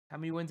How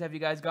many wins have you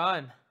guys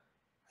gone?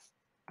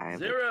 I have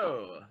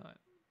 0.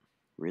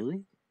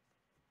 Really?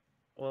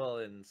 Well,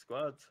 in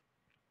squads.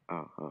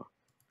 Oh.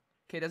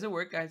 Okay, does it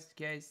work, guys?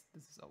 Guys,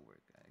 this is all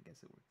work. I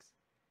guess it works.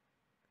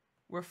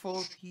 We're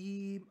full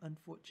team,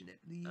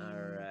 unfortunately.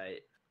 All right.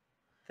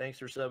 Thanks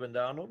for subbing,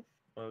 Donald.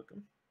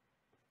 Welcome.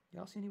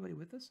 Y'all see anybody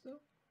with us though?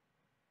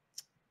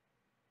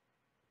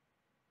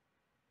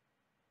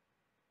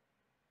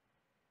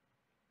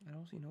 I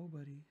don't see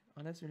nobody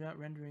unless they're not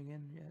rendering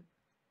in yet.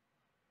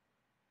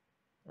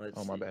 Let's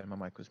Oh, my see. bad. My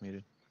mic was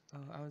muted. Oh,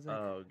 I was like,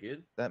 Oh,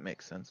 good. That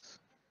makes sense.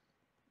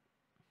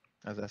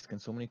 I was asking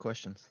so many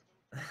questions.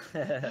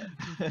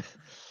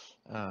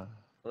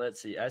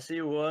 Let's see. I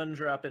see one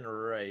dropping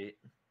right.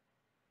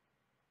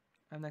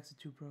 I'm next to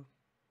 2 Pro.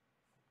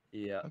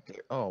 Yeah. Okay.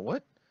 Oh,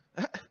 what?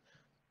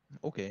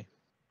 Okay.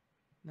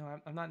 No,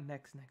 I'm not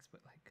next,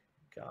 but like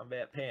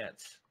Combat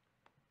pants.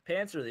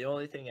 Pants are the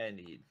only thing I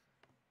need.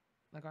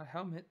 I got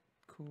helmet,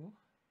 cool.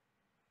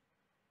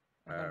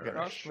 I Alright. got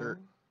Got a shirt.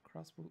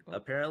 crossbow. Oh,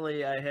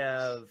 Apparently, I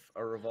have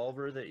a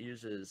revolver that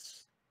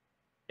uses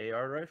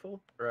AR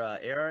rifle or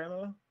AR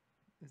ammo.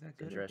 is that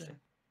good or Interesting. bad?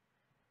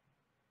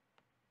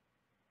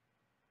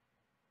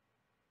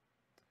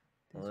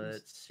 This was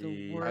Let's the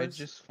see. I worst.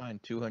 just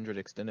find 200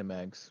 extended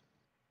mags.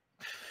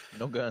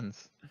 No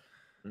guns.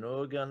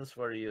 No guns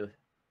for you.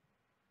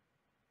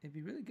 It'd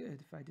be really good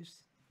if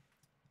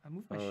I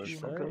move my Oh,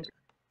 shield. sorry.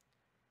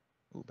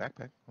 Ooh,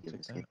 backpack. I'll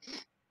take that.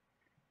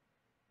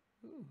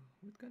 Ooh,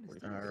 what gun is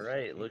this? All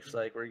right. Looks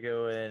like we're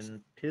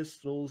going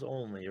pistols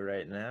only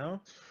right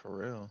now. For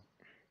real.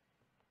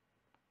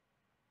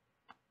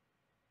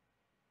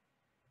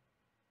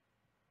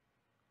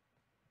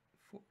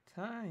 Four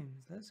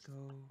times. Let's go.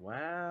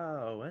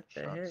 Wow. What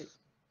the heck? Shots.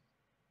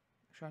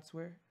 Shots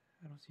where?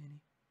 I don't see any.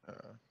 You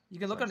You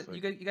can look on it.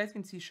 You guys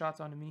can see shots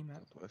on the mini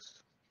map.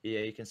 Southwest. Yeah,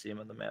 you can see them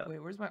on the map. Wait,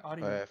 where's my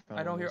audio? I I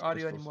found don't hear those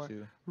audio pistols anymore.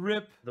 too.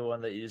 Rip. The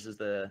one that uses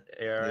the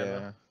AR ammo.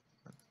 Yeah.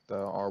 The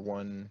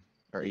R1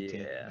 or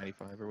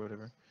 1895 Yeah. or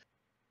whatever.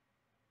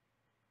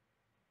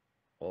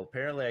 Well,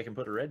 apparently I can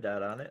put a red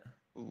dot on it.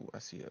 Ooh, I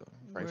see a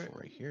rifle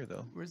right here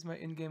though. Where's my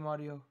in-game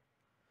audio?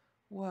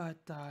 What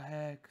the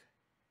heck?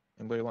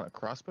 Anybody want a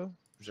crossbow?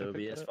 Should I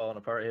pick Zobi that is up? falling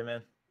apart here,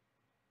 man.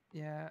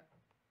 Yeah.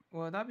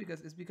 Well, not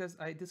because it's because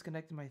I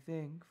disconnected my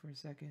thing for a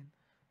second.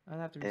 I'll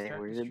have to Hey, restart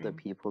where the did the stream.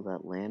 people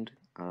that land?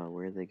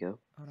 Where did they go?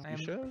 Hold on, You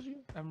shows you?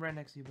 I'm right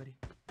next to you, buddy.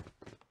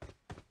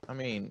 I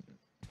mean,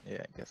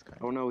 yeah, I guess kind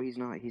of. Oh no, he's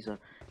not.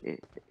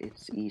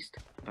 It's east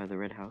by the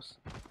red house.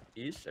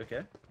 East,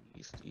 okay.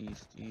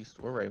 East.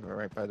 We're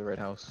right by the red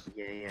house.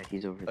 Yeah,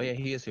 he's over Oh there. yeah,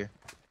 he is here.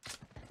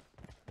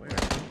 Where?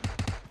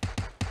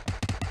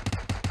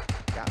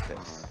 Got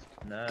this.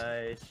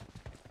 Nice.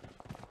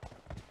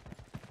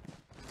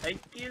 I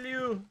kill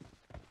you.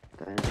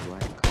 That is why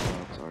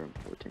callouts are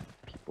important,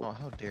 people. Oh,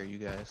 how dare you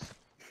guys?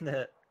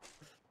 I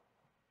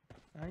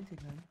ain't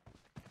take none.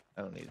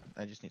 I don't need it.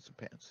 I just need some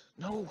pants.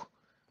 No!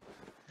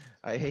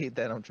 I hate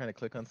that I'm trying to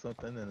click on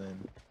something and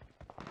then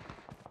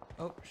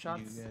Oh,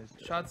 shots. you guys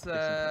Shots. pick something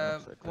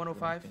else, I click the wrong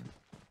 105. thing.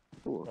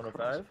 Ooh, a 105?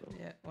 crossbow.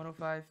 Yeah,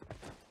 105.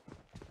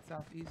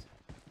 Southeast.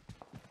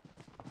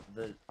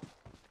 The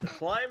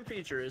climb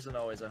feature isn't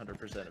always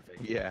 100% effective.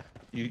 Yeah,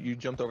 you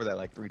jumped over that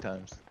like 3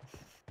 times.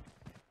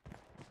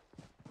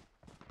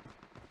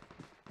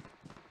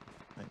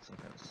 I need some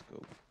kind of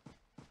scope.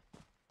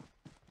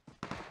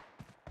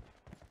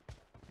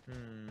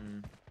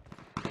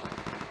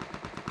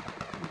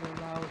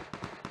 Go loud.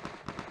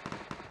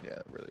 Yeah,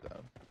 really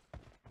loud.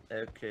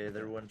 Okay,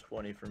 they're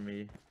 120 for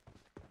me.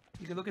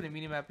 You can look at the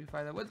mini map. You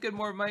find that. What's good,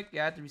 more Mike?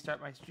 Yeah, I had to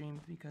restart my stream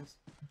because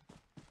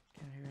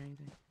can't hear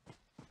anything.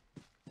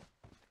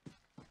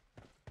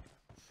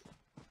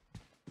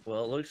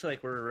 Well, it looks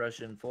like we're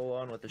rushing full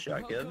on with the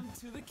shotgun.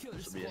 This will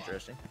be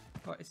interesting.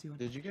 Oh, I see one.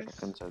 Did you guys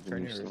Shotguns are the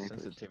turn new your snipers.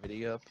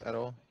 sensitivity up at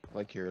all?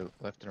 Like your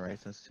left and right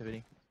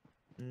sensitivity?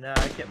 Nah,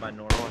 I kept my Oh,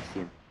 normal. I see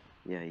him.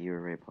 Yeah, you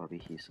were right, Bobby.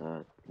 He's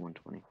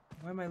 120.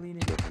 Why am I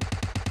leaning?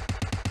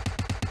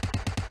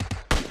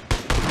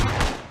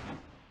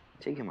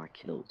 Taking my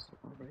kills.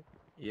 Alright.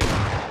 Yeah,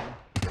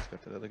 You guys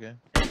got that other guy?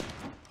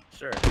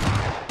 sure.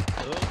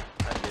 Oh,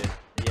 I'm good.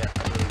 Yeah,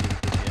 I'm really good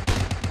at this game.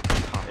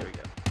 There we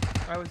go.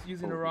 I was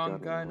using the Oh, we wrong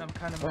got gun. him. I'm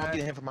kind of Oh, I'm getting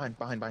mad. hit from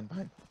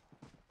behind.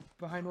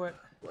 Behind what?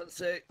 1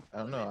 sec. I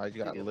don't know. I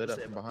got Pick up lit the up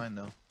from ammo. behind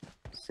though.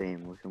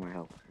 Same, look at my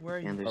health. Where are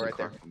you? And there's Oh, a right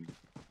car there. coming.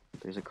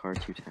 There's a car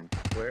 210.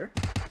 Where?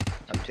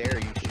 How dare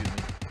you shoot me?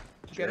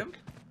 Did you get him?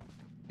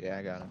 Yeah,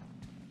 I got him.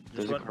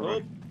 There's Just a one. car.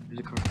 Oh, There's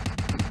a car.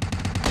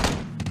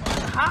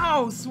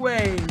 How,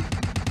 Sway?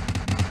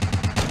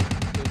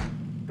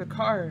 The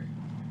car.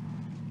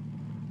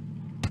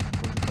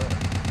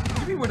 What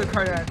do you mean where the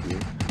car at?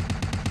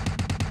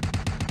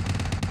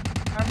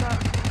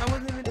 I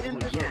wasn't even in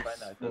the...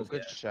 yes. Oh,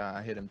 good shot.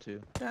 I hit him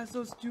too. That's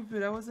so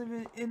stupid. I wasn't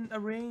even in a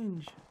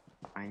range.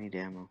 I need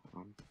ammo.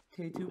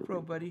 K2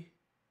 Pro, buddy.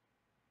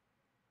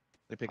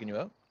 They're picking you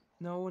up?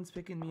 No one's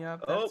picking me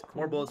up. oh, That's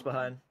more cool. bullets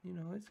behind. You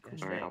know, it's cool.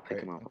 Alright, I'll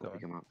pick him Alright, up. I'm I'll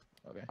pick him up.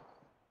 Okay.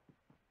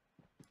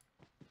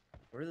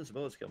 Where are those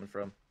bullets coming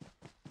from?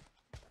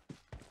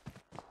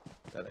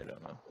 That I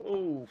don't know.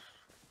 Oh. need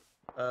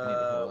to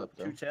heal up,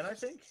 though. 210, I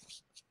think.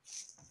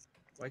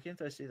 Why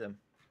can't I see them?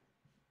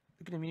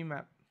 Look at the mini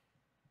map.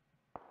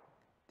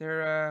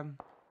 They're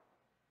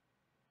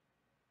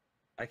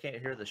I can't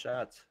hear the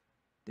shots.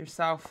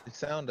 south. They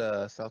sound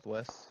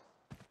southwest.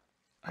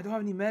 I don't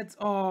have any meds.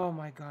 Oh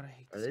my god, I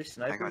hate Are this.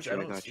 they game. snipers? you, I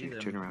don't got see you. them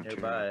Turn around, turn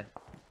nearby. around.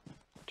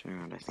 Turn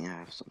around, I think I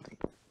have something.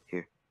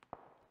 Here.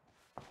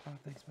 Oh,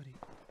 thanks, buddy.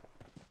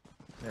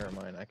 Never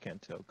mind, I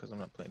can't tell because I'm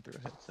not playing through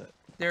a headset.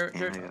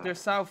 They're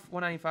south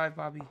 195,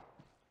 Bobby.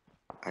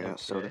 I got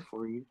soda Okay.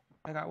 for you.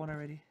 I got one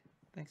already.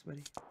 Thanks,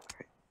 buddy.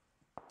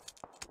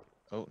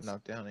 Oh,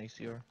 knocked down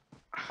ACR.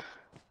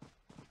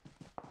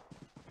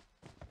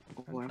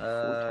 Oh, I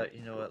have 4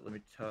 You know what? Let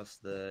me toss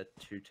the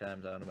 2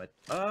 times onto my.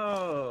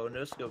 Oh,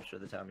 no scopes for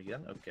the time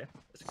again. Okay,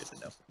 that's good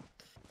to know.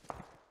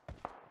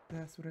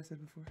 That's what I said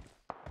before.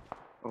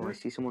 Oh, I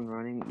see someone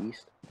running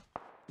east.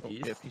 Oh,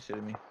 East? yep, he's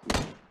hitting me.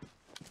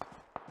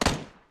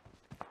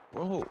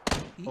 Whoa.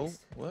 Oh,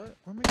 East? what?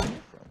 Where am I getting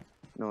it from?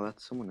 No,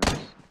 that's someone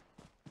else.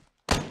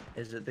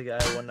 Is it the guy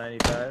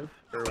 195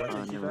 or no,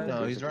 165? No,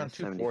 there's he's a guy around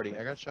 240.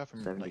 75. I got shot from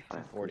like 75.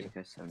 240. There's a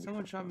guy 75,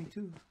 Someone shot me Bobby.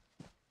 too.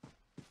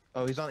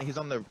 Oh, he's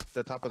on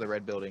the top of the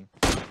red building.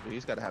 Dude,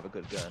 he's got to have a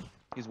good gun.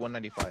 He's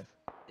 195.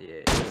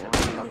 Yeah.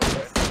 Oh,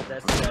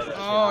 That's the guy that was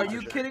Oh, hit are for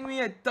you sure. kidding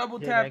me? I double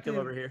Hey man, tapped come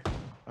him. over here.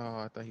 Oh,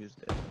 I thought he was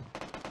dead.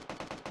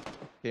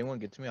 Okay, anyone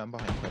get to me? I'm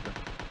behind cover.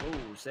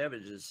 Oh,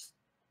 Savage is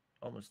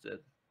almost dead.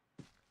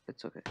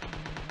 It's okay.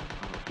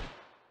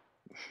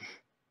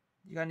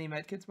 You got any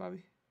med kits,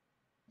 Bobby?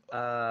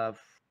 I've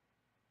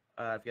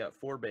got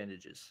 4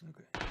 bandages.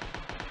 Okay.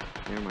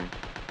 Never mind.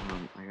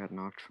 I got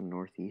knocked from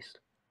northeast.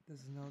 This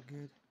is not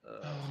good.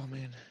 Oh,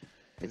 man.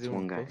 Is It's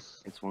anyone one guy.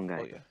 close? It's one guy.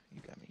 Oh, yeah.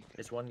 You got me. You got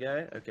It's one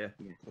guy. Okay.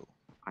 me. Cool.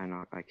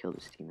 I killed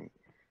his teammate.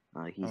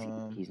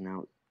 Um, He's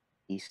now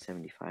east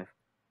 75.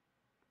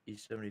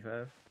 East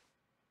 75.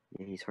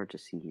 Yeah, he's hard to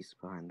see. He's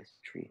behind this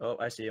tree. Oh,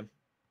 I see him.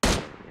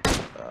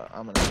 Yeah.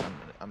 I'm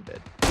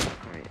dead.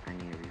 Alright, I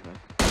need a revive.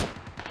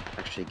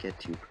 Actually, get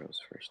 2 pros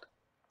first.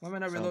 Why am I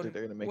not I don't reloading? think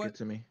they're gonna make what? it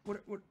to me.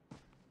 What?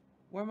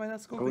 Why am I not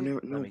scoping? Oh, no,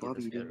 Let no, me get Bobby,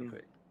 this you guy didn't real know.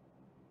 quick.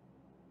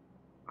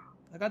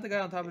 I got the guy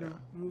on top of Yeah. the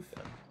roof.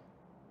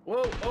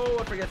 Whoa! Oh,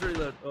 I forgot to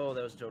reload. Oh,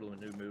 that was a total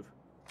new move.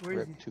 Where is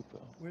Rip he? 2 pro.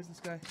 Where's this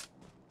guy?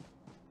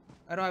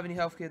 I don't have any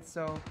health kits,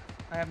 so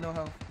I have no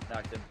health.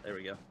 Knocked him. There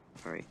we go.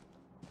 Alright,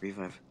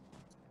 revive.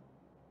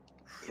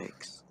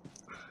 Yikes.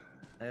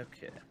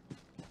 Okay.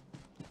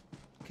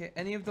 Okay,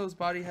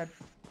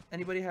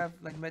 anybody have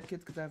like med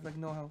kits? Cause I have like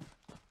no health.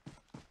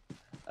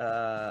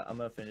 I'm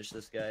gonna finish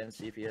this guy and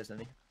see if he has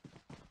any.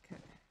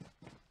 Okay.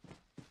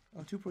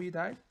 Oh, 2 pro, you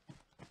died?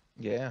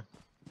 Yeah.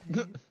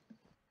 Hey,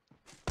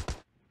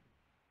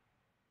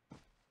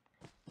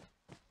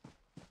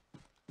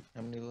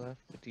 How many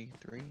left?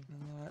 53? a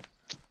lot.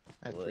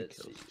 I had 3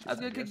 Let's kills. see. I was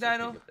gonna guess kick I'll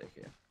Dino. pick up that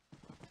guy.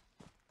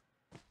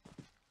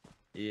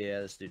 Yeah,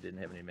 this dude didn't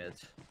have any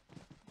meds.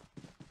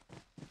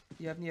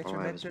 You have any Oh, extra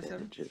I have meds, his Jet 7?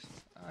 bandages.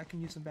 I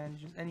can use some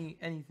bandages.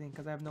 Anything,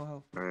 cause I have no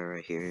health.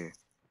 Right here.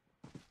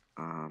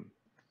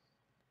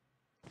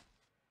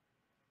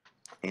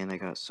 And I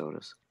got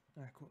sodas.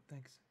 Alright, cool.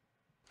 Thanks.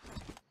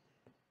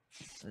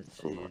 Let's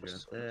A see. lot of Drop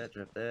sodas. that.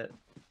 Drop that.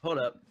 Hold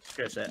up.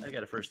 Scratch that. I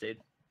got a first aid.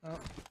 Oh,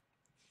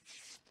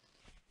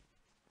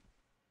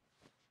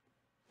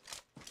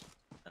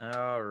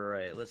 All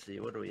right. Let's see.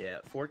 What are we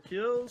at? 4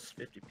 kills.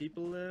 50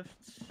 people left.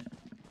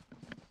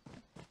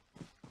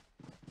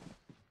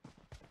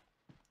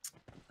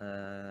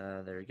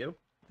 There we go.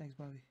 thanks,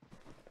 Bobby.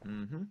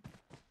 Mm-hmm.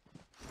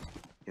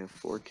 You have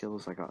 4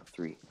 kills, I got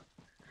 3.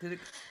 Did it?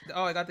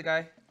 Oh, I got the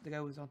guy. The guy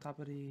was on top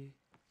of the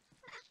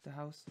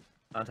house.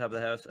 On top of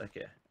the house.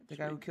 Okay. The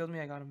guy who killed me,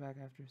 I got him back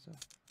after, so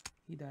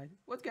he died.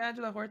 What's good,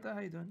 Angela Huerta? How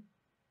you doing?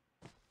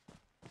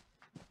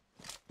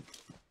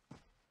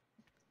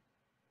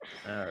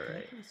 All Can I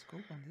right. put a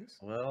scope on this?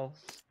 Well,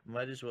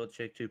 might as well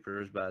check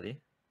Tupper's body.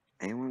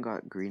 Anyone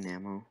got green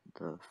ammo?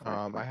 The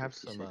I have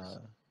 5.56?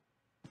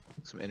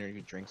 some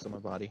energy drinks on my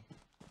body.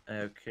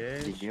 Okay.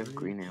 Did you have sweet.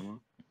 green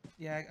ammo?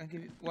 Yeah, I'll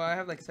give you. Well, I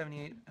have like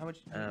 78. How much?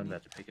 do you I'm need?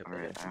 about to pick up that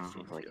Alright, I don't M16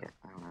 have like too. it.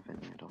 I don't have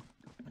any at all.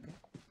 Okay.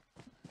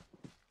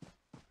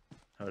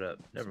 Hold up.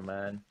 Never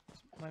mind.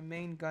 My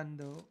main gun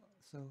though,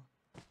 so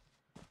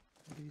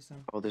I'll give you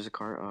some. Oh, there's a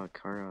car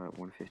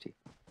 150.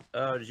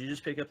 Oh, did you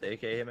just pick up the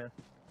AK, Hitman?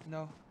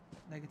 No,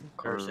 negative.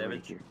 Car right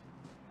Savage? here.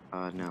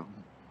 No.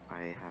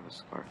 I have a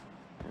scar.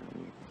 I don't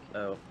need it.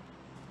 Oh,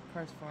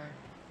 Car's far.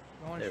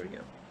 I want to there we shoot.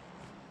 go.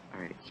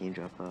 Alright, can you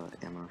drop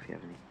ammo if you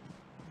have any?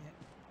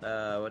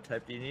 What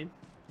type do you need?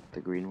 The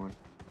green one?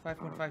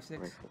 5.56.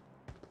 Rifle.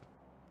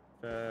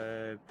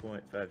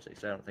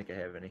 5.56. I don't think I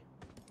have any.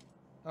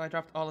 Oh, I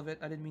dropped all of it.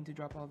 I didn't mean to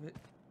drop all of it.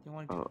 You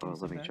want to?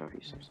 Let me drop you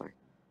some, sorry.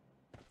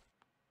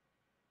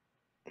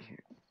 Here,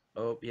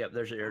 Oh, yep,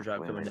 there's an airdrop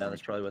Wait, coming wait, down. let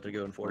That's me probably what they're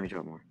going for. let me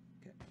drop more.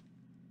 Okay.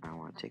 I don't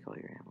want to take all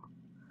your ammo.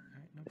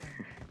 Alright, no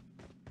problem.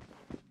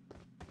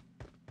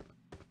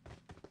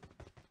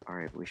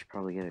 Alright, we should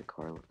probably get a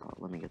car.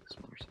 Let me get this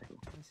motorcycle.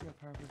 Let me see how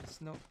powerful the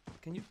snow.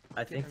 Can you?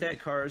 I get think everything?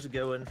 that car is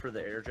going for the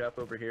airdrop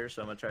over here,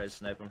 so I'm gonna try to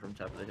snipe him from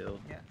top of the hill.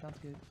 Yeah, sounds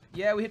good.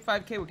 Yeah, we hit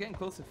 5K. We're getting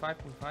close to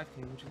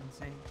 5.5K, which is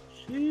insane.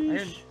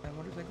 Sheesh. That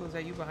motorcycle, is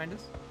that you behind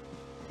us?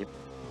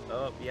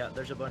 Oh, yeah,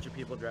 there's a bunch of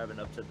people driving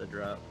up to the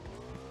drop.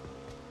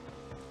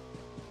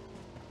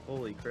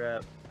 Holy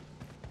crap.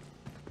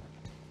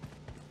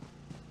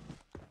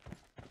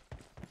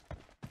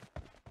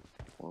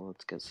 Well,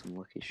 let's get some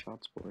lucky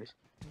shots, boys.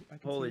 I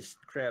can Holy see.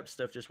 crap,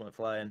 stuff just went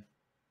flying.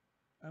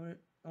 I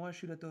want to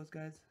shoot at those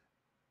guys.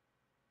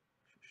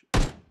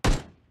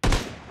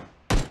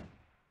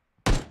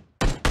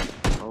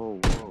 Oh,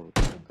 whoa.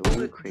 The The bullet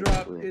loot crate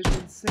drop glitched. is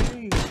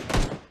insane.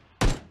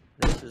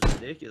 This is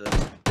ridiculous.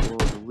 Whoa,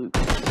 the loot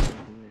crate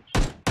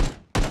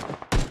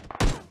glitched.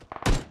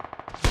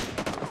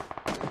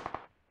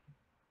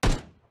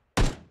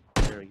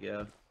 There we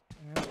go.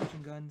 I'm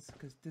switching guns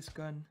because this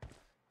gun,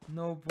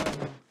 no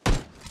bueno.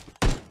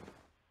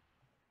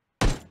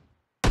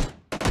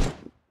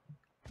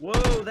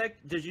 Whoa,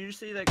 did you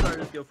see that car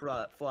just go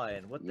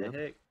flying? What Yep. the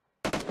heck?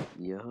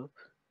 Yup.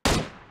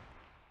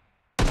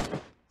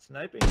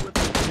 Sniping with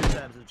the 2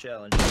 times the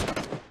challenge.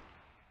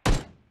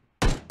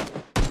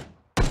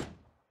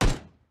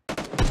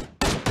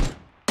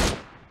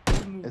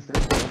 Is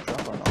there a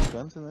drop on all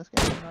guns in this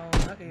game? No,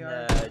 not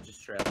AR. Nah,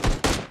 just travel.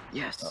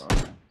 Yes. Oh,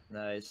 okay.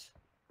 Nice.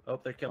 Oh,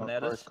 they're coming Oh,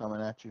 at car's us.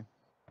 coming at you.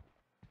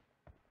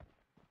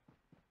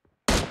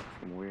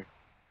 From where?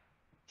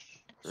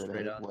 Straight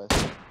Straight ahead on.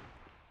 west.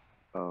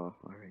 Oh,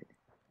 alright.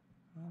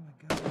 Oh my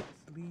god,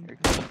 it's lean. Here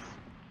it comes.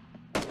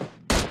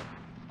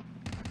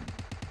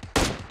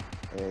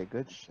 Hey,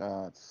 good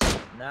shots.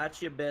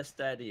 Not your best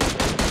idea.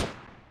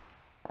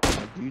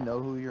 Do you know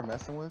who you're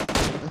messing with?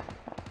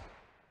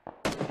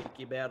 Pick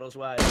your battles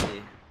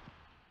wisely.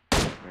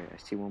 Alright, I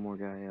see one more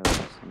guy out.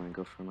 So I'm gonna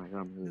go for my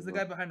gun. There's a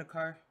guy behind the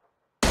car.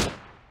 Can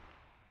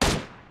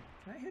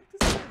I hit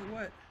this guy or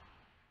what?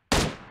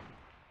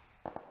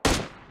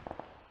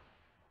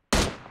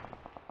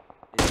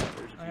 Yeah,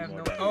 there's a I few have more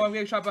no. down Oh, here. I'm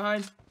getting shot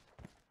behind.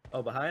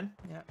 Oh, behind?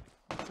 Yeah.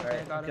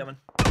 Alright, got I'm him. coming.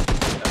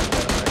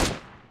 Alright.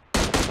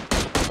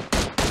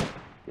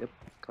 Yep,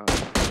 got it.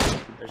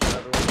 There's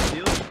another one in the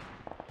field.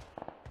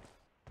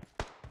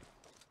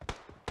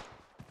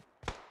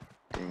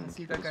 Dang, I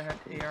see that kills guy had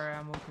for days. AR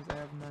ammo because I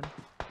have none.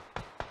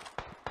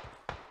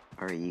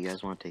 Alright, you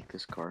guys want to take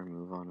this car and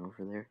move on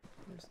over there?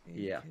 There's a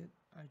Yeah. kid.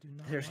 I do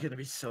not. There's want- gonna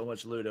be so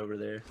much loot over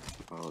there.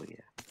 Oh, yeah.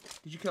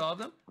 Did you kill all of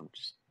them? I'm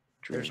just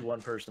There's dreaming.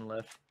 one person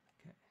left.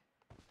 Okay.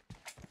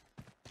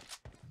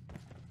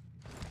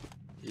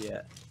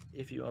 Yeah.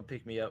 If you want to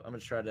pick me up, I'm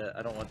gonna try to.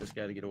 I don't want this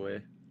guy to get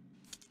away.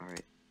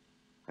 Alright.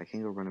 I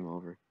can go run him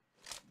over.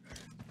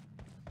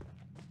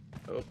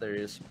 Oh, there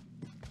he is.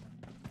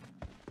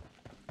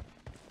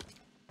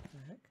 The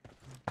heck?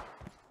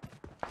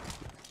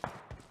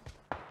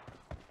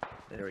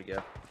 There we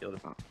go. Killed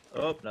him. Oh.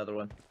 Oh, another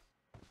one.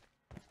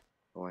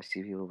 Oh, I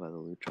see people by the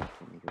loot drop.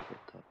 Let me go get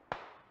that.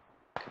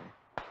 Okay.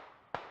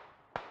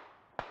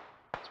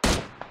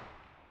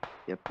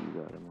 Yep, you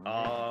got him.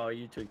 alright. Oh,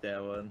 you took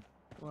that one.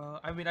 Well,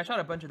 I mean, I shot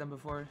a bunch of them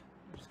before.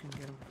 I just couldn't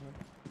get them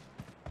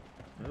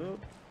before. Oh.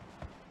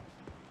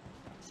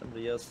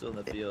 Somebody else still in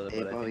the field. Hey,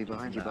 but I Bobby, think he's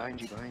behind you, not.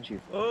 behind you, behind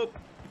you. Oh.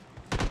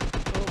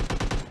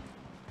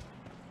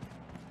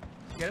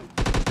 Did you get him?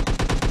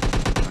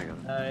 I got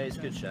him. Nice,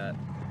 good shot.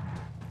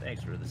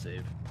 Thanks for the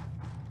save.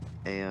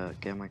 Hey,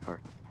 get in my car.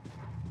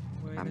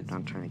 Wait, I'm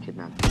there's- trying to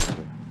kidnap you.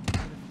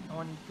 I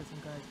want you to get some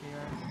guys AR.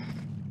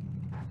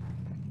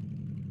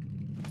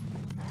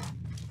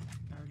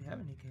 I already have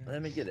an AR.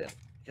 Let me get in.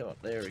 Come on,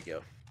 there we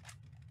go.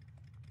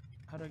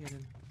 How do I get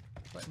in?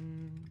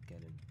 Button, get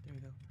in. There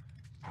we go.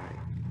 Alright.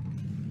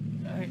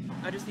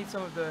 Alright, I just need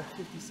some of the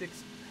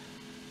 56,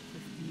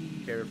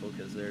 50. Careful,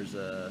 because there's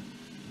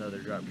another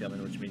drop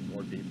coming, which means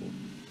more people.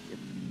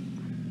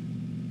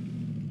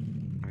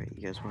 Alright,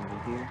 you guys want to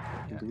go here?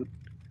 Yeah. Loot?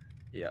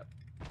 Yeah.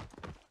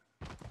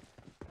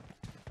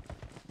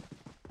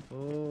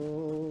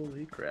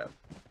 Holy crap.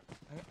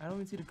 I don't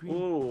even see the green.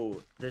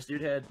 Ooh, this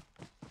dude had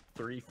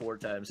 3-4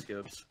 times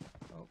scopes.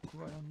 Oh,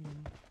 cool. I don't need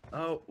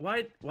any. Oh,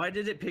 why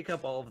did it pick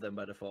up all of them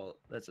by default?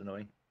 That's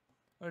annoying.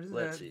 Oh, this is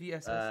Let's a see.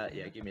 VSS.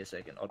 Yeah, give me a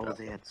second. I'll Oh, drop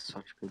they one. had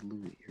such good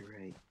loot. You're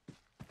right.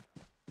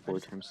 4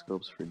 times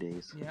scopes for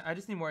days. Yeah, I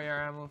just need more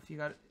AR ammo. If you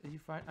got it, you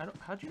find. I don't.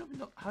 How'd you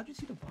know? How'd you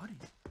see the bodies?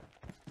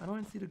 I don't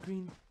even see the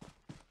green.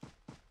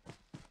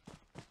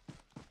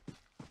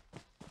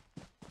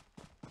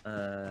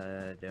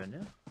 Don't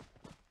know.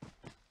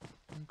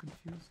 I'm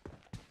confused.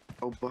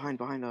 Oh, behind,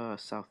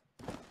 south.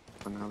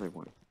 Another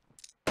one.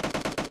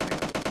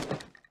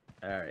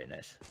 Alright,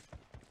 nice.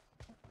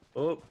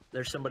 Oh,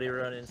 there's somebody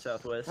running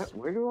southwest.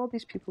 Where do all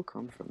these people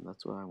come from?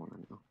 That's what I want to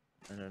know.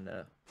 I don't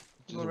know.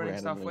 Just Go running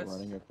randomly southwest?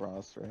 running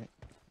across, right?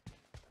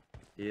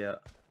 Yeah.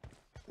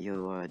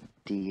 Yo,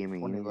 D, give me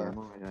 20 you left.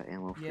 ammo. I got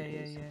ammo for Yeah,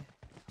 days.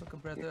 Hook a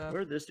brother up.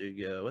 Where'd this dude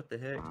go? What the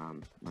heck?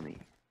 Let me.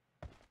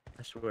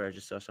 I swear I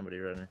just saw somebody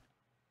running.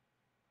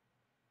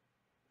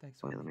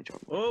 Thanks. Wait, Wally. let me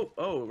drop. Oh,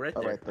 right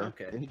Oh, there. right there.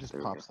 Okay. Yeah, he just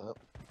There we pops up.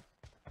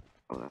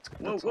 Oh, that's good.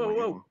 Whoa, That's all whoa, my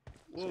whoa! ammo.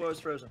 Whoa, I was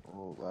frozen.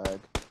 Oh, lag.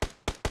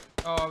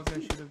 Oh, I was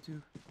gonna shoot him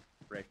too.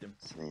 Wrecked him.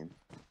 Same.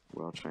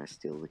 We're all trying to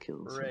steal the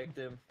kills. Wrecked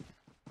him.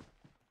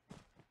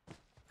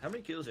 How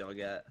many kills y'all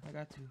got? I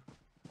got 2.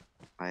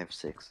 I have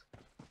 6.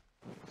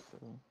 So,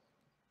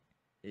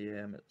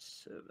 Yeah, I'm at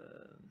 7.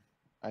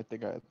 I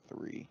think I had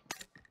 3.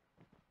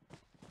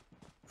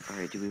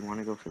 Alright, do we want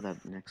to go for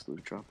that next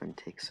loot drop and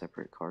take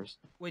separate cars?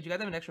 Wait, you got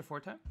them an extra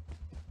 4 time?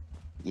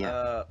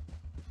 Yeah.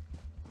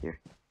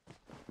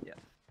 Yeah,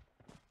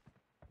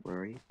 Where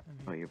are you? I'm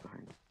Oh, here. you're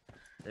behind.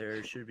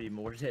 there should be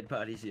more dead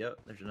bodies. Yep,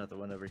 there's another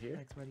one over here.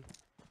 Thanks, buddy.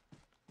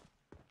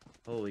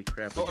 Holy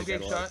crap, Oh, we I'm just got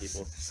getting a lot of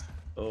shot. people.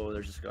 Oh,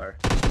 there's a scar.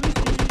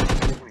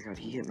 Oh my god,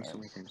 he hit me so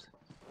many times.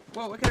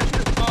 Whoa, what can I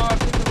shoot him? Oh, I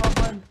picked the wrong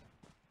button.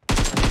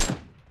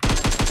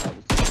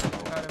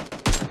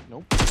 Got him.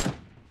 Nope. I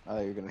thought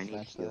you were gonna I need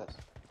snatch heals.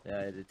 that. Yeah,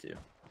 I did too.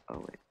 Oh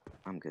wait,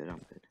 I'm good,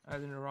 I'm good. I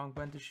was in the wrong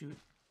button to shoot.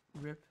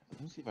 Rip.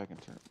 Let me see if I can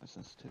turn up my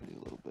sensitivity a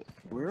little bit.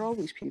 Where are all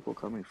these people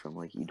coming from?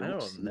 Like, you I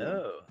don't see don't them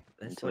know.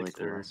 It's until like like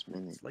the they're, last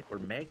minute. it's like we're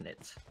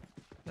magnets.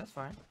 That's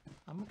fine.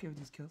 I'm okay with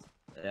these kills.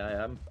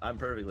 Yeah, I'm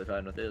perfectly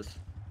fine with this.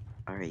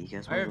 Alright, you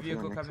guys I want hear to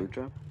a go for the vehicle next coming. loot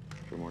drop?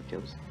 For more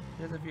kills?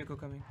 There's a vehicle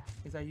coming.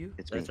 Is that you?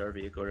 It's That's me. our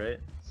vehicle, right?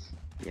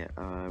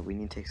 Yeah, we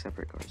need to take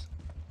separate cars.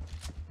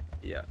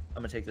 Yeah, I'm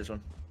gonna take this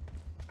one.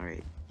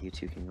 Alright, you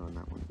two can go on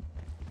that one.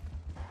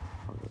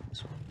 I'll go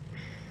this one.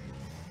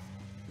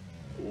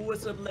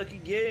 What's up, Lucky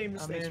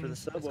Games? I'm Thanks for in. the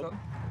sub. Let's go.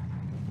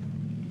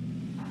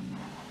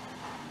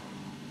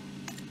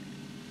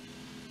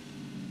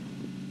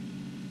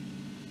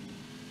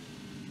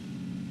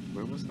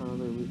 Where was the other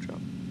loot drop?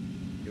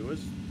 It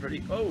was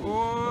pretty. Oh,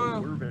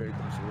 Whoa. we're very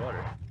close to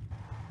water.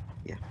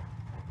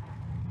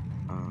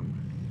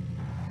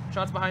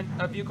 Shots behind.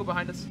 A vehicle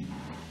behind us.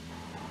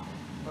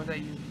 Or is that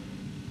you?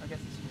 I guess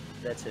it's you.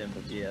 That's him.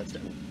 Yeah, that's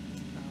him.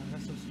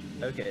 That's so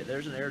stupid. Okay,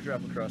 there's an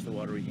airdrop across the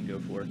water we can go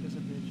for. There's a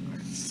bridge.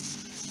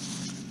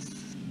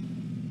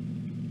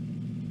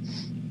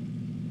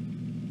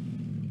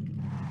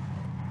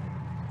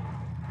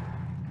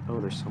 Oh,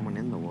 there's someone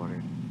in the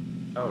water.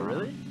 Oh,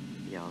 really?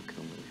 Yeah, I'll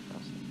kill him really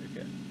fast.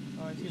 Okay.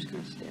 Oh, I see He's him just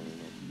kind too. of standing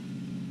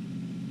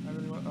there. I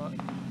really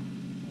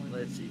want.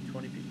 Let's see,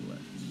 20 people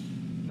left.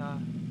 Nah,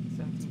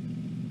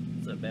 17.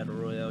 What's up, Battle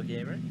Royale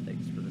Gamer?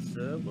 Thanks for the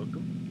sub.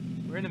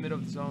 Welcome. We're in the middle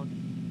of the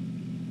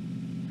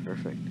zone.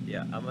 Perfect.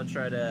 Yeah, I'm gonna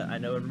try to. I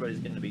know everybody's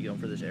gonna be going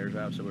for this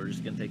airdrop, so we're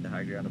just gonna take the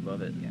high ground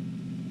above it. Yeah.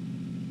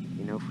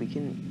 You know, if we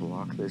can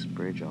block this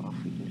bridge off,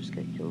 we can just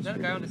get kills. Is that a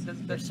for guy on days. this?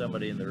 There's That's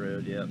somebody in the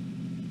road. Yep.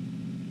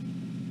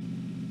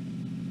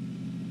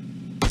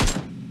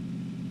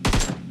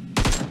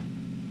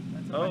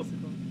 a Oh.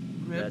 bicycle.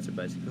 Rip. That's a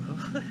bicycle.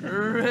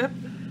 Rip.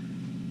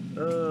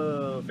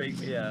 Oh, fake.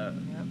 Yeah.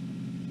 Yep.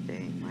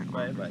 Dang, my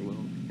Bye, armor's bye. low,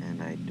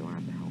 and I don't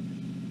have the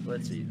helmet.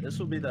 Let's see. This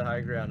will be the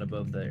high ground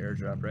above the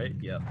airdrop, right?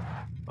 Yep.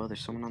 Oh,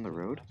 there's someone on the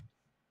road?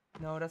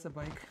 No, that's a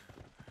bike.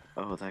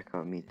 Oh, that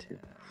got me too.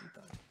 Yeah, we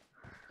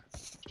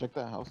thought- Check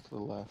that house to the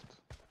left,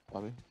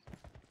 Bobby.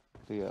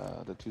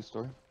 The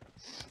 2-story.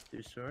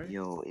 2-story.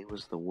 Yo, it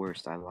was the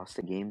worst. I lost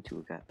a game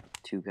to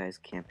two guys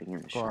camping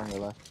in the Car on shop.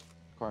 your left.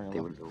 Car on They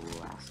your were left.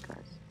 the last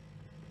guys.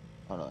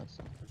 Oh no, that's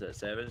Is that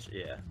Savage?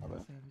 Yeah. my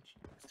bad. Savage.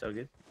 Still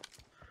good.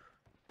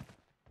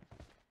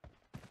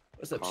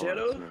 What's up, Call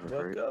Shadow? outs never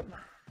hurt. Welcome.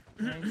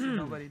 I ain't see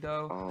nobody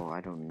though. Oh,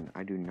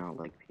 I do not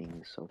like being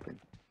this open.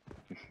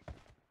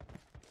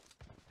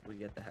 We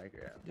get the high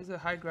ground. There's a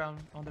high ground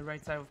on the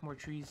right side with more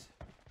trees.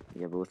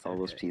 Yeah, but with all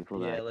those Okay.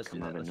 people Yeah, that let's do come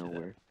that, out of let's do that.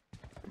 nowhere.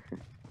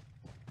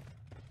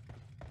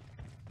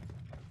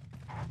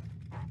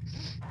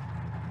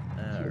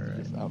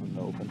 Alright. Just out in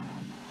the open.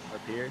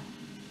 Up here.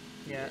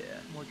 Yeah, Yeah.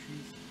 more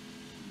trees.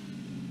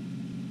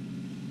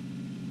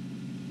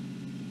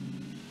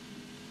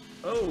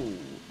 Oh.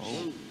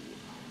 Oh.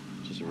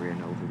 Just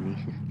ran over me.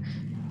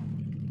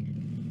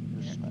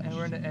 You're Yeah, and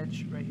we're on the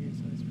edge right here,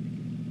 so that's pretty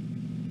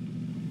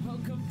good.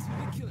 Welcome to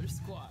the Killer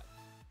Squad.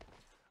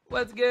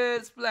 What's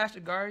good? Splash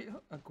Agar.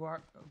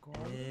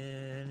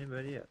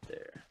 Anybody out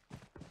there?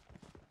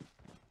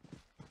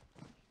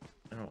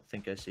 I don't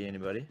think I see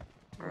anybody.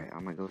 Alright,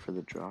 I'm gonna go for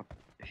the drop.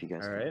 If you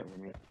guys can Alright. cover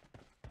me.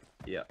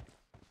 Yeah.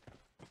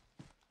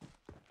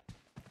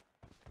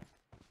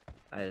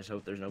 I just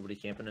hope there's nobody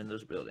camping in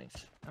those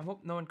buildings. I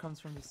hope no one comes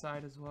from the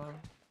side as well.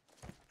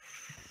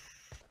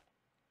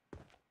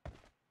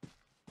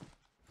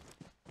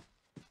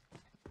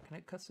 Can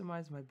I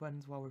customize my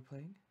buttons while we're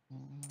playing?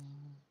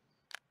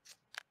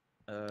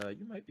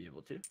 You might be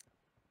able to.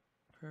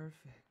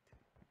 Perfect.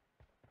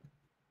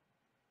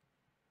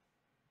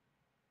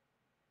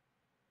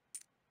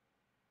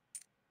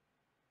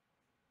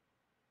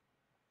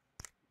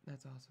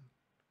 That's awesome.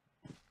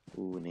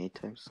 Ooh, an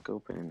 8x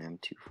scope and an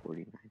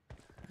M249.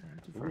 Yeah, I'm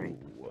too Right.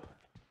 Ooh.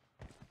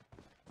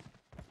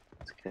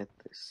 Let's get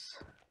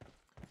this.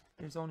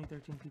 There's only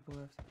 13 people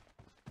left.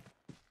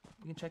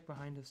 We can check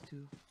behind us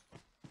too.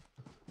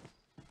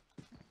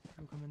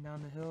 People coming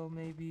down the hill,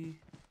 maybe.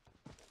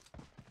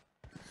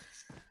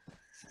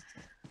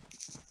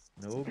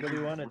 Nobody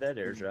wanted that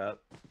airdrop,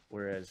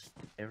 whereas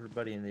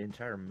everybody in the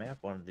entire map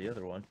wanted the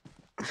other one.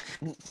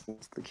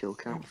 What's the kill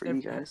count for They're-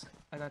 you guys?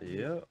 I got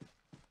Yeah.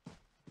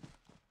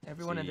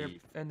 everyone and See,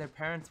 their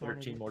parents wanted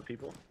 13 it. more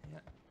people.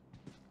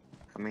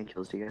 How many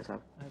kills do you guys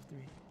have? I have 3.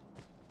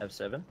 I have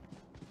 7.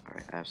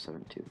 Alright, I have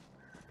 7 too.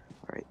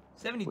 Alright.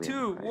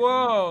 72. Right.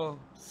 Whoa.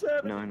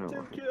 72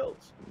 know.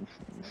 kills. Yeah,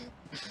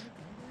 it's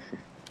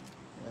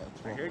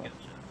I well hear fun. good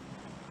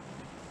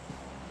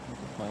There's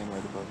a plane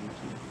right above you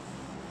too.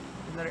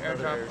 Another shit.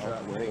 Another airdrop.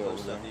 airdrop. Oh, Way way close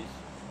over there. southeast.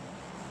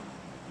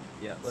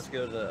 Yeah, let's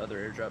go to the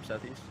other airdrop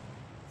southeast.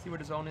 See where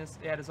the zone is.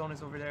 Yeah, the zone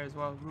is over there as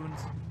well. Ruins.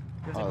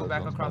 Doesn't Oh, go that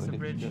back zone's across the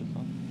probably bridge. hit you guys,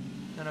 huh?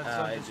 No, the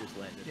zone I just, just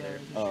landed yeah, there.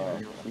 just Oh.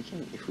 straight You up.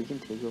 know, if we can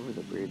take over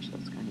the bridge,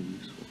 that's kind of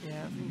useful.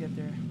 Yeah, if we can get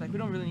there. Like, we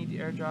don't really need the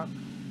airdrop.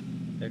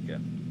 Okay.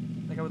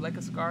 Like, I would like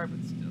a scar, but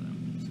still, I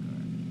don't need a scar.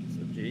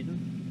 So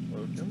Jaden,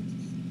 welcome.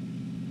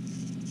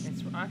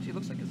 It's actually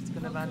looks like it's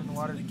gonna land in the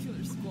water. Welcome to the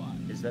killer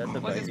squad. Is that the Look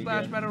at bike Splash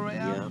again? Battle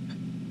Royale. Yep.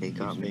 It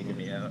got Keeps me. making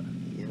me out.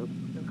 Yep.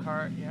 The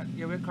car, yeah,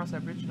 we across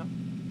that bridge, no?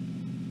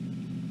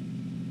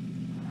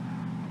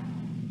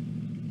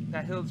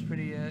 That hill's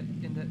pretty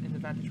in the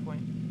vantage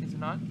point, is it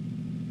not?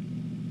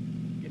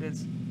 It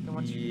is. The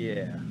one.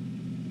 Yeah.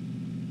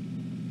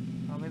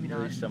 Oh, maybe At not.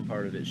 least some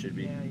part of it should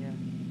be. Yeah, yeah.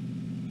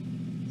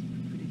 It's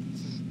pretty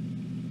decent.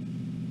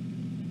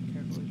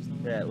 Careful, there's no.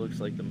 That looks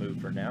like the move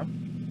for now.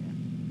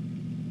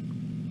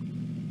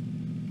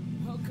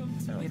 Welcome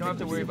to I You the don't have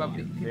to killer worry about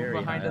squad. people Very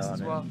behind high us on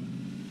as it. well.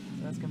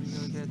 So that's gonna be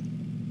really good.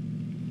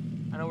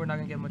 I know we're not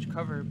gonna get much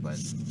cover, but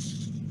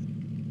it's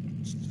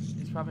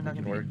probably We not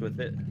can gonna work be. with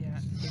it. Yeah,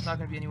 there's not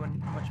gonna be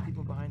much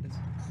people behind us.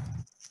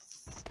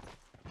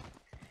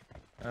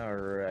 All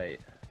right.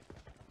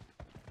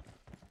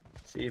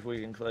 See if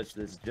we can clutch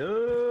this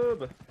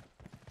dub.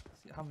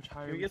 See how much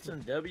higher Can we get can-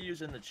 some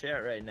W's in the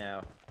chat right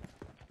now?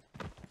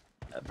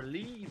 I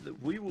believe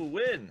that we will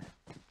win.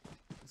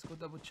 Let's go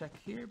double check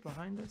here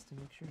behind us to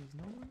make sure there's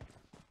no one.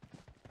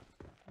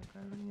 That guy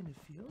running in the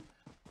field?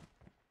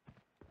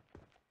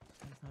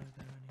 There's not a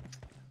guy running in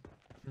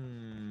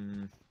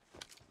the field.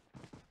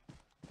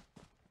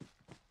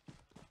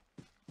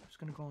 I'm just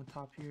gonna go on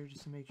top here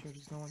just to make sure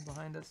there's no one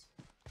behind us.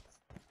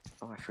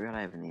 Oh, I forgot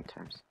I have innate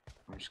times.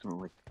 I'm just gonna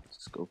like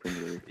scope into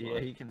the Yeah,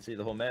 he can see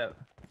the whole map.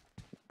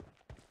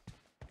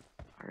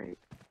 Alright.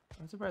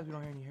 I'm surprised we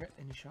don't hear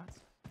any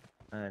shots.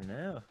 I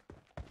know.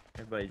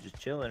 Everybody's just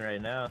chilling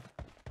right now.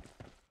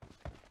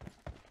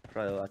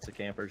 Probably lots of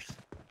campers.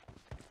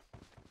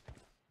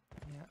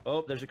 Yeah.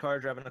 Oh, there's a car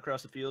driving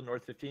across the field,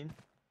 north 15.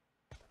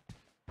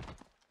 I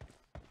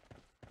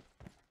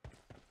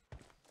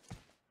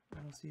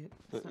don't see it.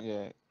 But,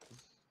 yeah,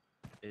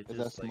 It is that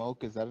just, like,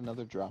 smoke? Is that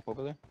another drop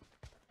over there?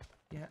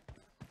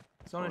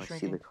 Zone Oh, is I see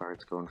shrinking. the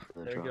cards going for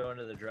the they're drop. going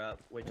to the drop.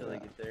 Wait till they Yeah.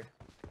 get there.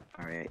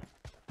 Alright.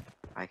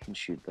 I can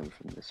shoot them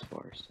from this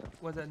far, so.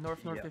 Was that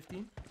north Yeah.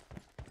 15?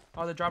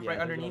 Oh, the drop Yeah, right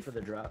they're going underneath. for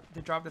the drop.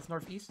 The drop that's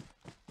northeast.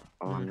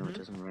 Oh no, Mhm. it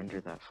doesn't render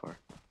that far.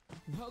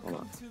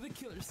 Welcome to the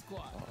killer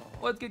squad.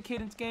 What's good,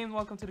 Cadence Game?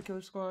 Welcome to the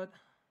Killer Squad.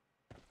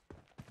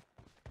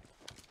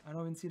 I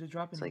don't even see the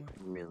drop It's anymore. like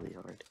really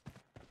hard.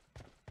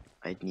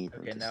 I'd need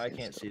them Okay, to now I stand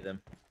can't see still.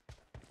 them.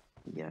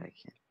 Yeah, I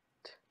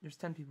can't. There's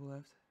 10 people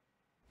left.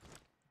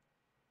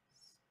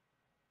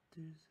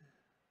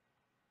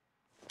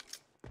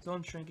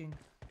 Zone shrinking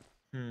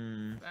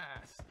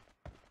fast.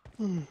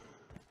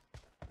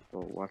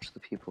 Well, watch the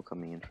people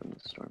coming in from the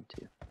storm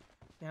too.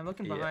 Yeah, I'm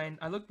looking Yeah. behind.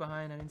 I looked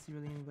behind. I didn't see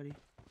really anybody.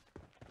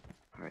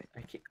 Alright.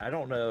 I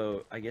don't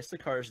know. I guess the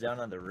car's down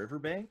on the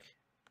riverbank.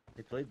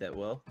 They played that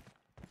well.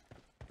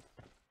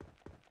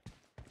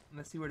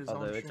 Let's see where the zone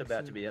Although it's shrinks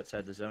about to be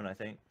outside the zone, I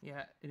think.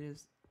 Yeah, it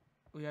is.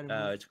 We gotta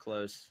Oh, move. it's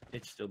close.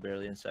 It's still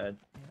barely inside.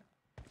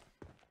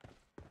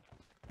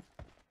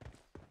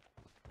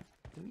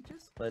 Did we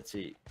just? Let's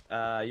see.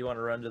 You want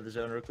to run to the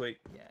zone real quick?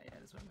 Yeah,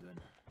 that's what I'm doing.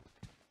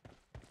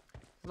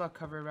 There's a lot of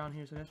cover around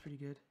here, so that's pretty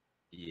good.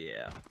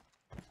 Yeah.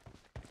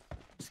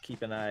 Just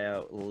keep an eye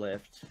out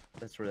left.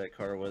 That's where that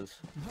car was.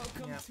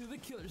 Welcome Yeah. to the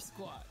killer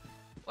squad.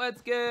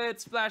 What's good,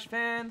 Splash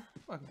Fan?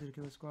 Welcome to the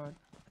Killer Squad.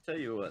 I tell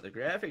you what, the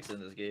graphics in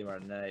this game are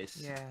nice.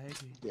 Yeah, I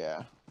agree.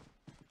 Yeah.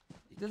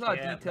 There's a lot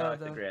of Can't detail knock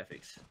though. the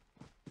graphics. To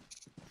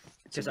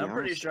Because be I'm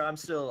pretty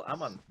honest, sure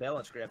I'm on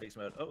balanced graphics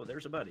mode. Oh,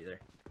 there's a buddy there.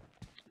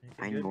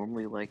 I Anything good?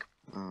 normally like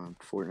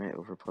Fortnite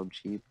over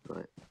PUBG,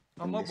 but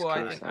On in this mobile,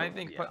 case, I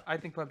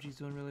think PUBG's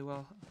doing really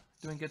well,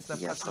 doing good stuff.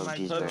 Yeah, Customized.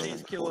 PUBG's better PUBG's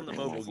than killing the Fortnite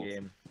mobile mobile.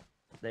 game.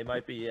 They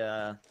might be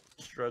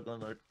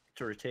struggling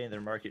to retain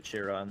their market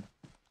share on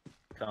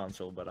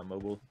console, but on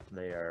mobile,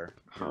 they are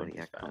oh doing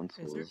yeah, just fine.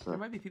 console There is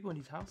might be people in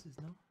these houses,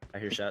 no? I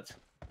hear shots.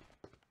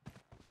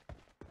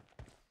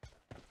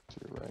 To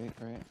your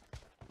right?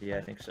 Yeah,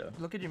 I think so.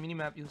 Look at your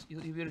minimap.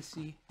 You'll be able to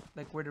see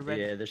like where the red.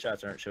 Yeah, the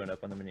shots aren't showing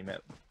up on the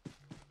minimap.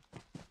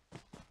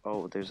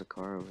 Oh, there's a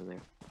car over there.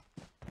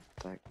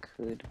 That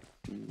could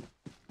be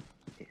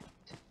it.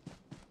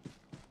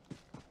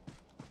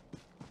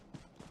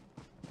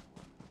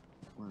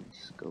 Let me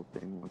scope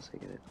in once I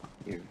get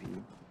a clear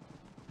view.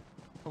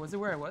 Oh, was it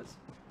where I was?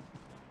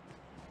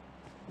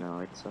 No,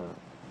 it's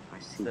I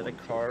see. Is that a one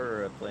car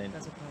or a plane?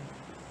 That's a plane.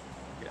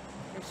 Yeah.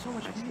 There's so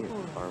much I see a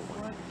people. car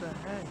one. What the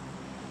heck?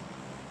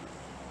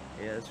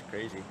 Yeah, that's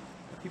crazy.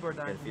 People are I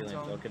got dying a from the feeling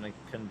it's all zone. gonna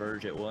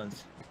converge at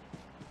once.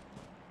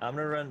 I'm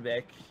gonna run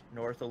back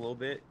north a little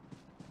bit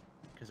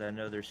because I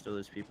know there still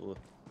is people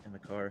in the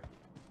car.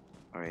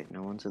 Alright,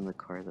 no one's in the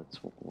car that's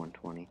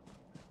 120.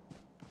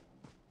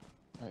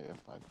 I have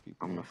 5 people.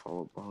 I'm gonna here.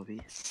 follow Bobby.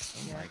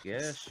 Oh Yeah. my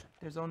gosh.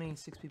 There's only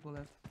 6 people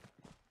left.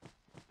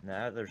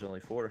 Nah, there's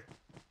only 4.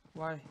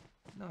 Why?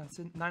 No, it's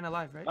 9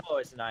 alive, right? Oh,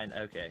 it's 9.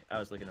 Okay, I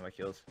was looking at my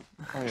kills.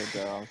 Oh yeah,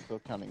 duh, I'm still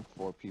counting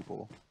 4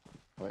 people.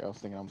 Like I was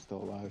thinking I'm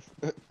still alive.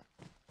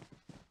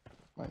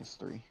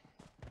 -3.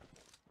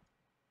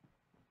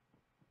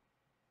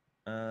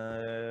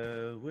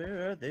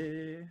 Where are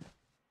they?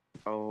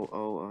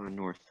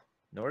 North.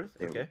 North?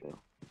 There Okay. we go.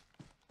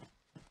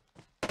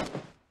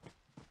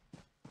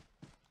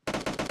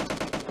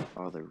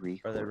 Oh, the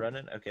recoil. Are they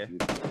running? Okay.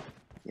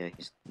 Yeah,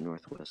 he's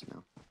northwest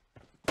now.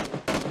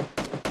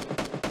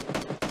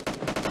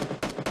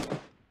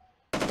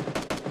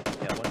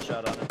 Got 1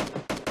 shot on him.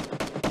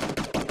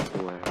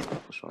 Oh, I had a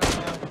couple shots.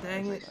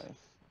 Dang it. Nice.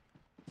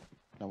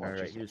 No more.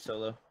 Alright, he was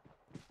solo.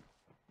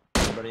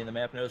 Everybody in the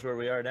map knows where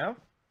we are now?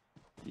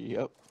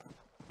 Yep.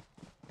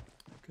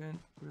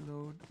 Couldn't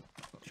reload.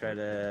 Try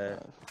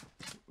to...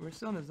 We're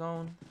still in the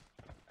zone.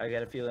 I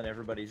got a feeling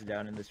everybody's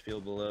down in this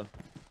field below.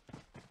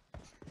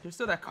 There's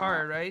still that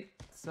car, right?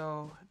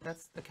 So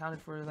that's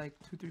accounted for like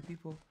 2-3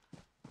 people.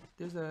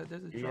 There's a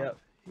drop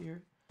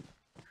here.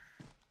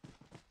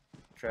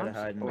 Try to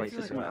hide and Oh, make wait,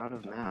 this this went map. out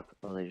of map.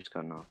 Oh, they just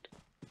got knocked.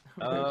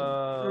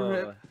 Oh,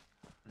 Rip.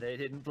 they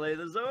didn't play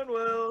the zone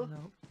well.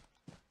 No.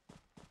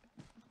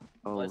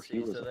 Oh, Let's he see.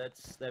 was.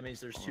 So that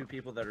means there's 2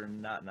 people that are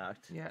not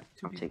knocked. Yeah,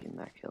 2 I'm people. taking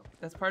that kill.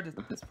 That's part of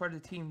the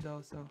team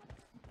though. So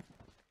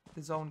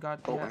the zone got.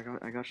 Oh, yeah.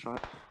 I got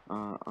shot.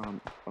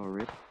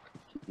 Rip.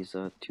 He's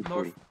 240.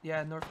 North.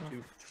 Yeah, north.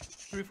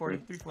 340.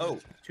 340. Oh,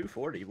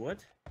 240.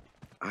 What?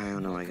 I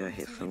don't know. I got Welcome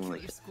hit to the from like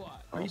killer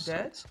squad. Are all you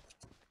dead? sides.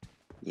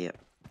 Yep.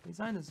 He's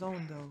not in the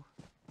zone though.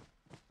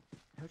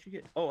 How'd you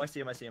get? Oh, I see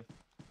him. I see him.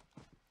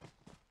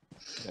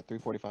 Yeah,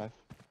 345.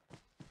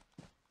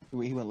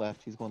 He went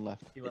left. He's going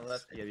left. He went It's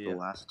left. Yeah, the yeah.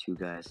 last 2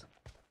 guys.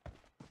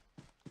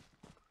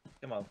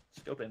 Come on,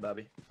 scope in,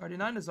 Bobby. Are they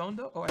not in the zone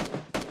though? Oh,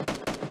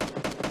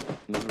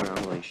 Move around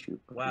while I shoot.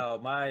 Bobby. Wow,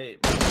 my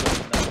good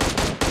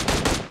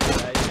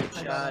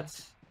I got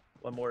shots.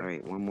 One more.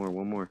 Alright, one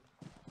more.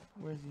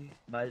 where's he?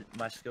 My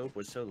scope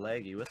was so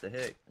laggy. What the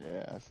heck?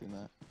 Yeah, I've seen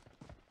that.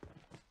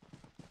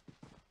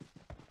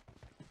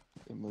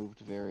 It moved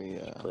very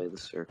Play the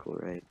circle,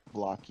 right?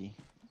 blocky.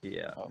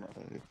 Yeah. I don't know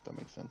if that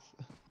makes sense.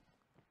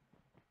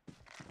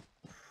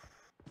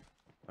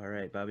 All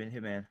right, Bobby and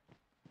Hitman.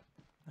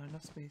 Not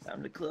enough space.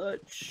 Time to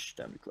clutch.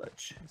 Time to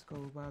clutch. Let's go,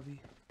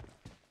 Bobby.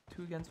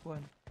 2 against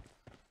 1.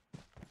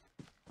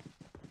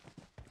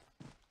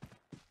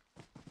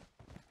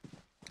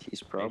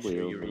 He's probably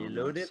sure you over on that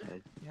reloaded.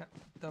 side. Yeah,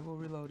 double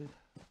reloaded.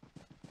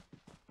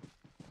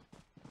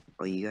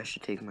 Oh, you guys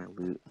should take my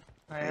loot.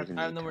 I I have didn't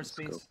I have need no more time to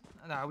space.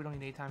 scope. Nah, we don't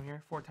need 8 time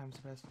here. 4 times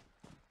the best.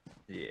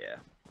 Yeah.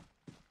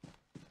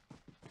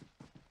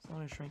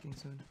 Someone is shrinking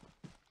soon.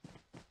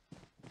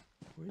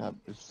 Where is Yeah,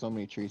 there's so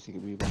many trees he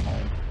could be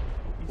behind.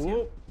 he? You see him?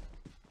 Whoop.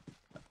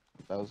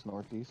 That was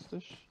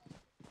northeast-ish.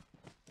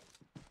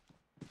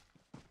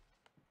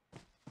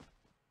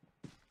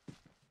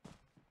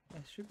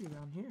 It should be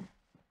around here.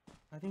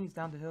 I think he's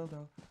down the hill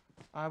though.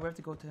 We have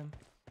to go to him.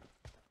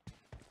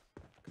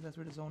 Cause that's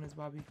where the zone is,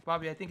 Bobby.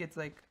 Bobby, I think it's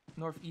like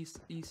northeast,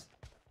 east.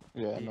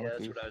 Yeah, Yeah, that's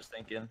northeast. what I was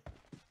thinking.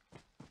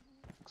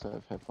 Because I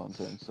have headphones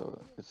in,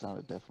 so it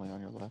sounded definitely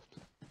on your left.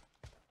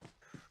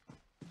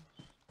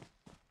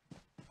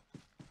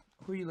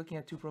 Who are you looking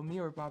at, 2Pro, me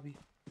or Bobby?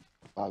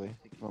 Bobby, I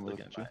think he's want me to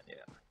looking look at at mine. you?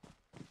 Yeah.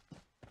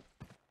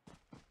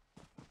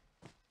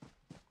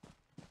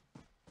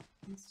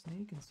 He's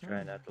snake and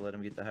Try not to let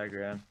him get the high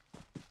ground.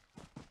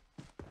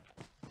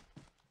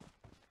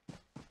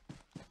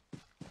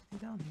 He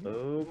down here.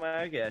 Oh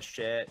my gosh,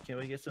 chat. Can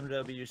we get some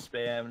W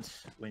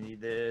spams? We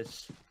need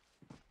this.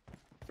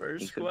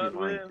 First He could be squad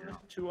lying win. down.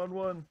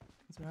 2-on-1.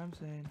 That's what I'm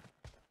saying.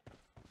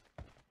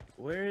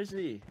 Where is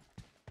he?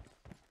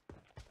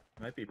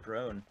 Might be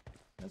prone.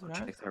 That's what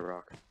I'm Check that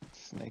rock.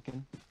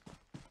 Snaking.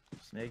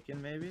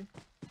 Snaking, maybe?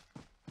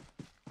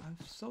 I'm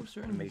so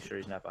certain. Make sure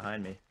he's not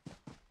behind me.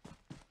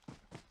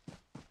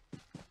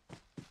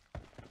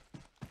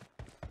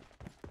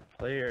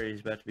 Player, he's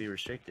about to be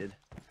restricted.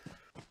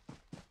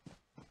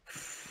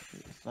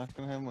 It's not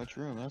gonna have much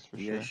room, that's for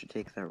You sure. guys should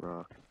take that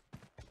rock.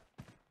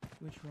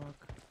 Which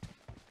rock?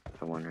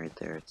 That one right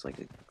there. It's like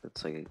a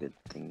good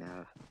thing to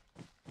have.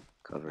 I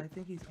Covered.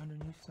 think he's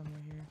underneath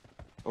somewhere here.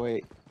 Oh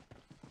wait.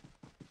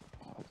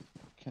 Oh,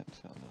 I can't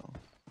tell now.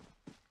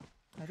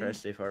 I Try to think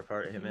stay far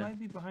apart of he him, man. might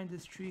be behind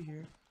this tree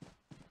here.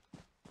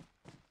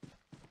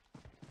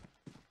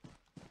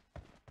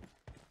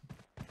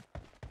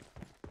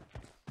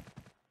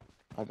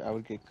 I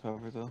would get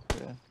cover though,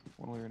 yeah,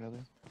 one way or another.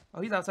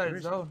 Oh, he's outside Where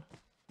of the is he? zone.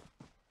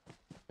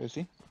 Is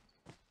he?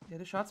 Yeah,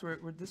 the shots were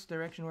this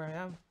direction where I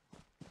am.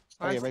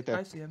 Oh, yeah, right there.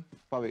 I see him.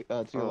 Probably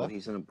to your Oh, left.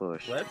 he's in a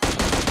bush. Left.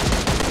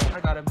 I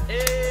got him.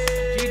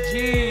 Hey!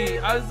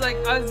 GG. I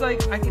was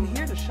like, I can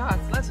hear the shots.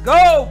 Let's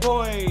go,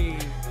 boy.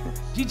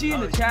 GG in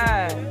the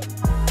chat.